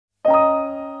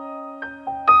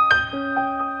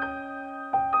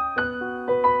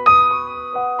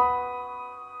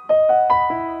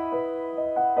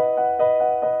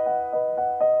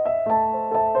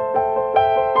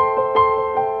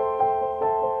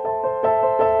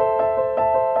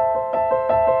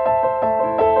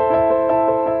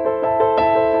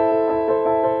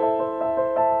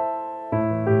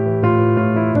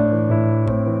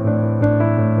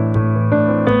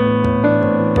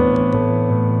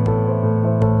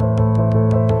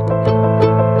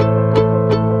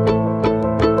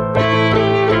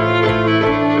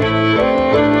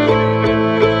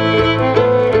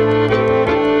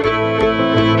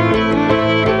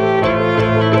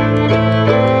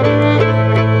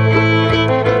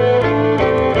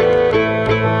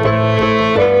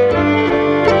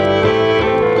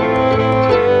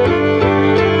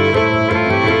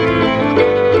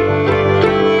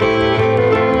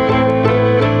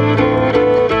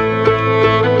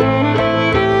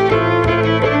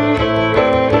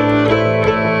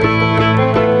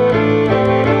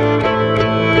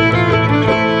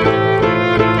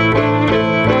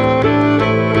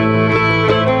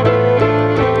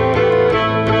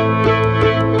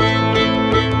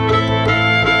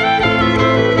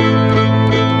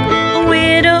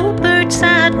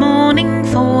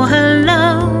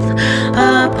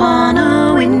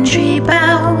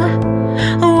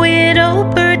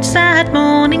sat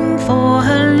mourning for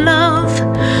her love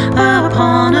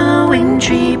upon a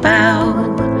wintry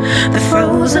bough. The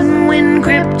frozen wind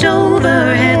crept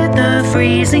overhead, the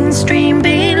freezing stream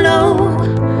below.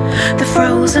 The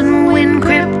frozen wind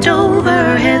crept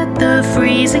overhead, the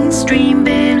freezing stream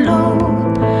below.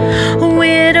 A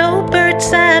widow bird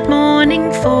sat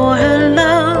mourning for her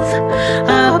love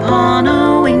upon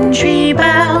a wintry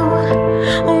bough.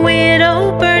 A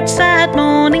widow bird sat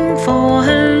mourning for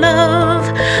her love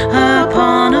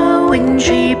upon a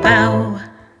wintry bough.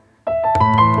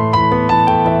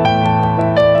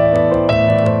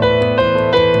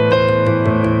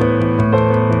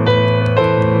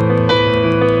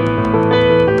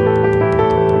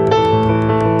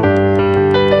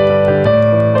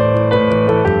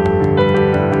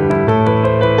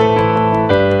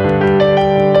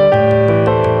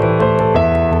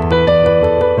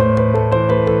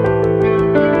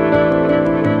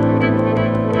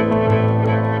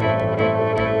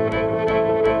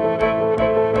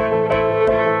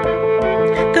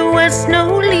 There was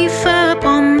no leaf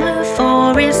upon the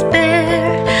forest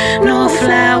bare, nor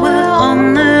flower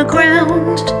on the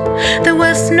ground. There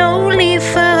was no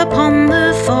leaf upon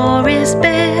the forest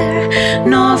bare,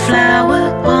 nor flower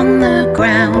on the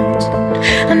ground.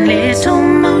 And little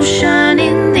motion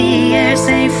in the air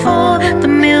save for the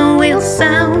mill wheel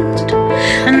sound.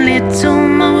 And little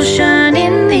motion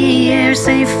in the air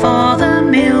save for the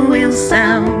mill wheel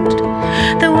sound.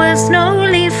 There was no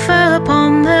leaf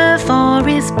upon the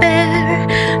forest bare,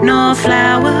 nor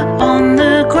flower on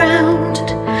the ground.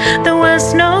 There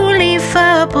was no leaf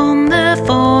upon the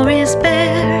forest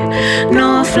bare,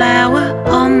 nor flower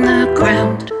on the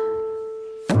ground.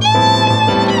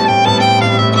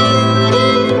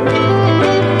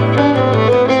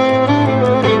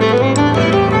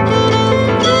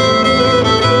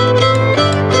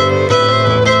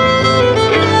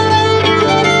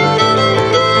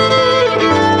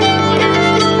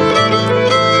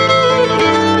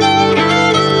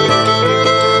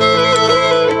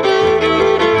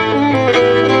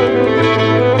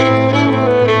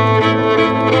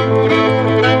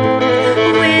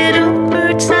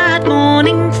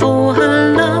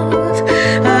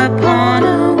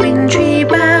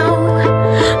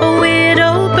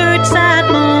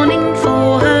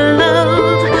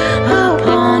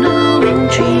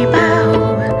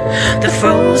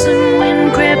 Frozen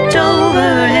wind crept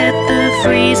overhead, the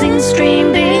freezing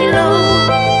stream below.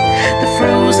 The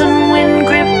frozen wind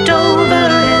crept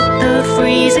overhead, the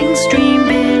freezing stream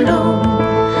below.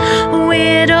 A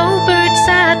widow bird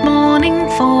sat mourning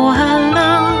for her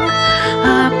love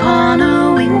upon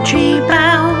a wintry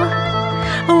bough.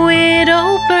 A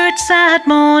widow bird sat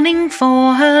mourning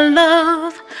for her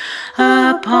love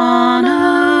upon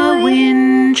a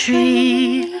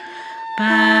wintry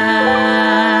bough.